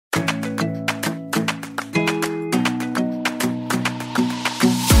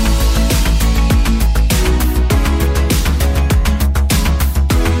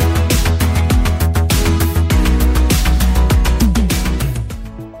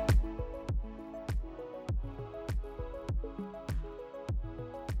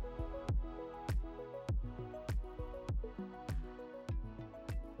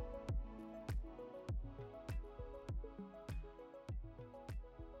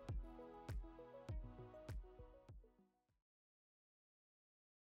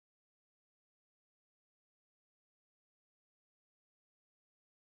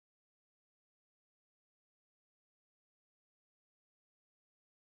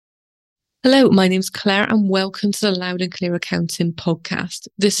Hello, my name's Claire and welcome to the Loud and Clear Accounting podcast.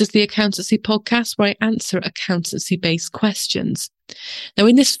 This is the accountancy podcast where I answer accountancy-based questions. Now,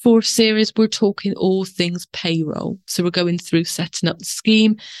 in this fourth series, we're talking all things payroll. So we're going through setting up the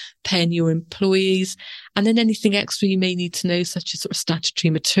scheme, paying your employees, and then anything extra you may need to know, such as sort of statutory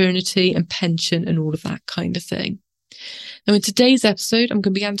maternity and pension and all of that kind of thing. Now, in today's episode, I'm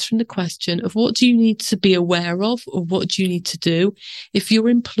going to be answering the question of what do you need to be aware of or what do you need to do if your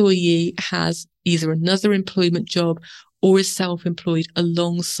employee has either another employment job or is self-employed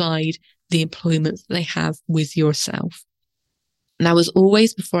alongside the employment they have with yourself. Now, as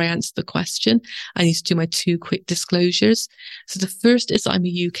always, before I answer the question, I need to do my two quick disclosures. So the first is I'm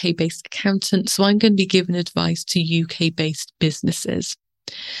a UK-based accountant, so I'm going to be giving advice to UK-based businesses.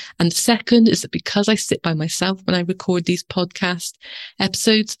 And the second is that because I sit by myself when I record these podcast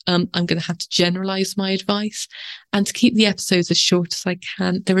episodes, I'm going to have to generalize my advice. And to keep the episodes as short as I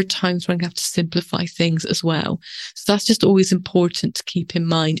can, there are times when I have to simplify things as well. So that's just always important to keep in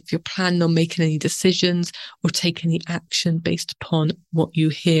mind if you're planning on making any decisions or take any action based upon what you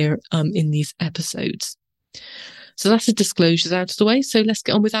hear in these episodes. So that's the disclosures out of the way. So let's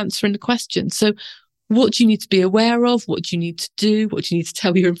get on with answering the question. So what do you need to be aware of? What do you need to do? What do you need to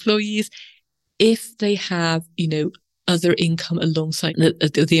tell your employees if they have, other income alongside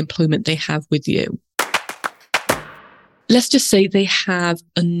the employment they have with you? Let's just say they have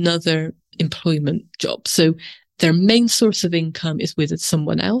another employment job. So their main source of income is with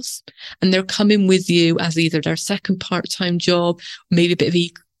someone else, and they're coming with you as either their second part-time job, maybe a bit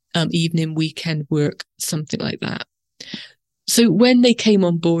of evening, weekend work, something like that. So when they came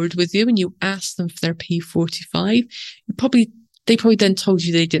on board with you and you asked them for their P45, they probably then told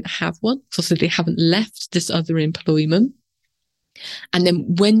you they didn't have one. So they haven't left this other employment. And then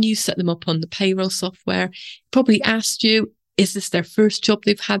when you set them up on the payroll software, probably asked you, is this their first job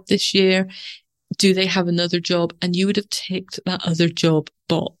they've had this year? Do they have another job? And you would have ticked that other job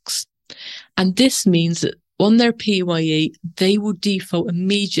box. And this means that on their PAYE, they will default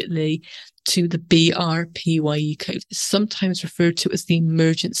immediately to the BRPYE code. It's sometimes referred to as the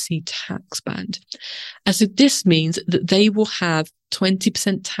emergency tax band. And so this means that they will have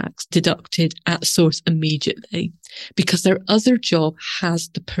 20% tax deducted at source immediately because their other job has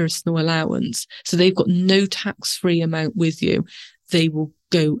the personal allowance. So they've got no tax-free amount with you. They will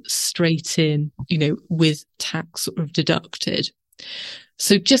go straight in, with tax sort of deducted.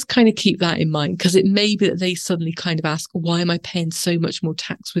 So just kind of keep that in mind, because it may be that they suddenly kind of ask, why am I paying so much more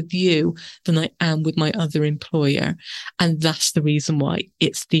tax with you than I am with my other employer? And that's the reason why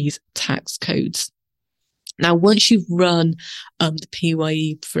it's these tax codes. Now, once you've run the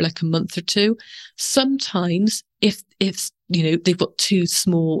PAYE for like a month or two, sometimes if they've got two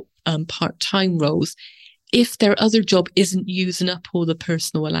small part-time roles, if their other job isn't using up all the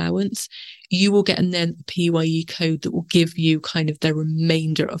personal allowance, you will get a PAYE code that will give you kind of the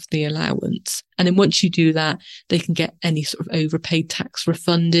remainder of the allowance. And then once you do that, they can get any sort of overpaid tax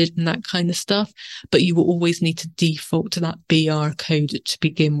refunded and that kind of stuff. But you will always need to default to that BR code to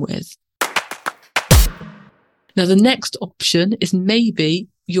begin with. Now, the next option is maybe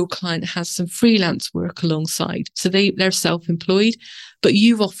your client has some freelance work alongside. So they're self-employed, but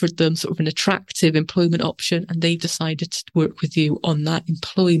you've offered them sort of an attractive employment option and they've decided to work with you on that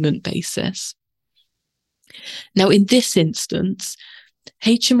employment basis. Now, in this instance,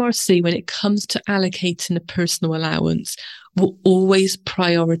 HMRC, when it comes to allocating a personal allowance, will always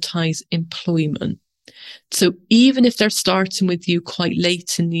prioritise employment. So even if they're starting with you quite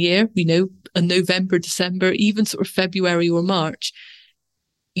late in the year, a November, December, even sort of February or March,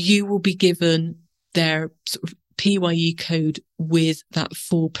 you will be given their sort of PAYE code with that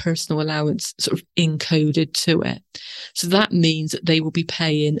full personal allowance sort of encoded to it. So that means that they will be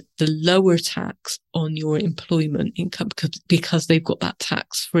paying the lower tax on your employment income because they've got that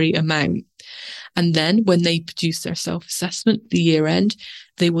tax-free amount. And then when they produce their self-assessment, the year end,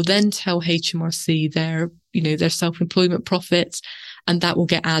 they will then tell HMRC their self-employment profits, and that will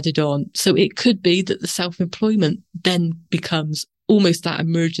get added on. So it could be that the self-employment then becomes almost that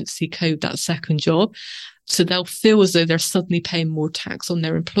emergency code, that second job. So they'll feel as though they're suddenly paying more tax on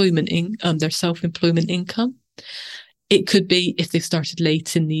their their self-employment income. It could be if they've started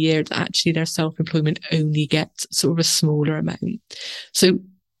late in the year that actually their self-employment only gets sort of a smaller amount. So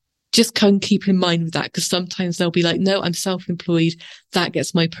just kind of keep in mind with that, because sometimes they'll be like, no, I'm self-employed. That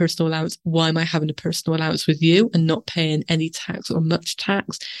gets my personal allowance. Why am I having a personal allowance with you and not paying any tax or much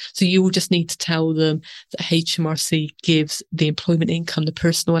tax? So you will just need to tell them that HMRC gives the employment income, the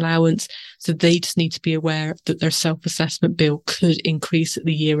personal allowance. So they just need to be aware that their self-assessment bill could increase at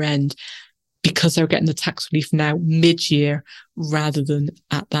the year end. because they're getting the tax relief now mid-year rather than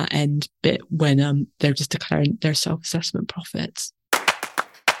at that end bit when they're just declaring their self-assessment profits.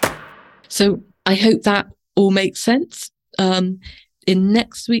 So I hope that all makes sense. In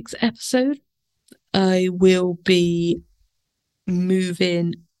next week's episode, I will be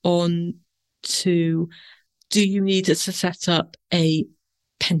moving on to, do you need to set up a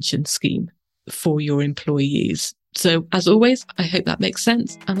pension scheme for your employees? So as always, I hope that makes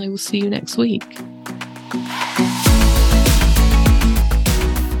sense, and I will see you next week.